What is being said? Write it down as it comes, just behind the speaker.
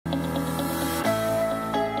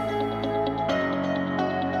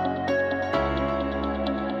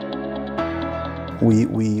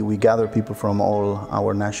We gather people from all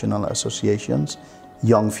our national associations,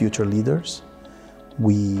 young future leaders.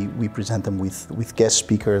 We present them with guest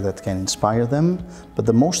speakers that can inspire them. But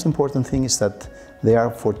the most important thing is that they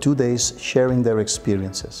are for 2 days sharing their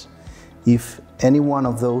experiences. If any one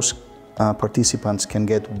of those participants can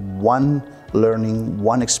get one learning,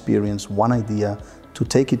 one experience, one idea to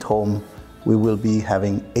take it home, we will be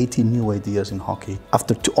having 80 new ideas in hockey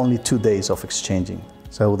after only 2 days of exchanging.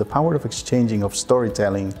 So the power of exchanging, of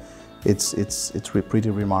storytelling, it's pretty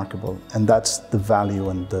remarkable. And that's the value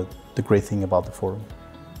and the great thing about the forum.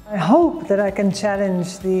 I hope that I can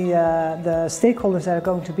challenge the stakeholders that are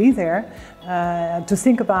going to be there to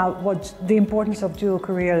think about the importance of dual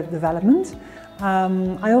career development.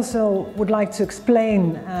 I also would like to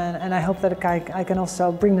explain, and I hope that I can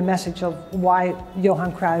also bring the message of why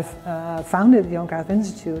Johan Cruyff founded the Johan Cruyff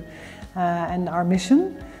Institute and our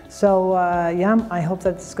mission. So yeah, I hope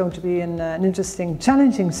that it's going to be an interesting,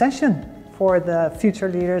 challenging session for the future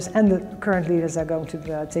leaders and the current leaders that are going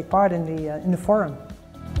to take part in the forum.